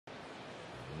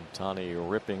Ohtani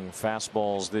ripping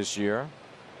fastballs this year.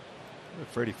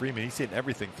 Freddie Freeman, he's hitting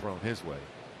everything thrown his way.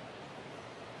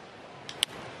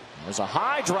 There's a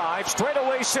high drive,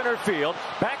 straightaway center field.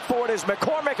 Back for it is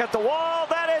McCormick at the wall.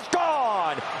 That is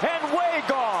gone and way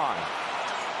gone.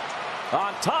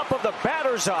 On top of the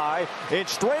batter's eye in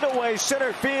straightaway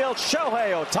center field,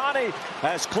 Shohei Ohtani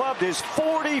has clubbed his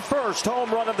 41st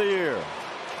home run of the year.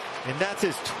 And that's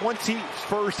his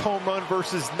 21st home run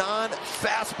versus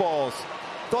non-fastballs.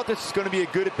 Thought this was going to be a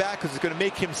good at bat because it's going to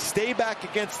make him stay back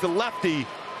against the lefty.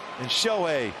 And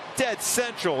Shohei, dead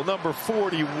central, number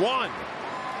 41.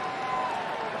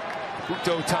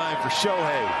 Futo time for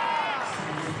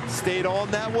Shohei. Stayed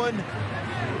on that one.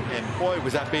 And boy,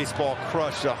 was that baseball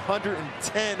crushed.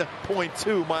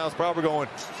 110.2 miles per hour going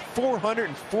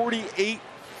 448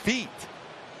 feet.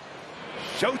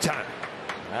 Showtime.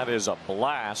 That is a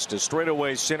blast to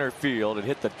straightaway center field. It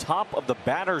hit the top of the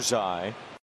batter's eye.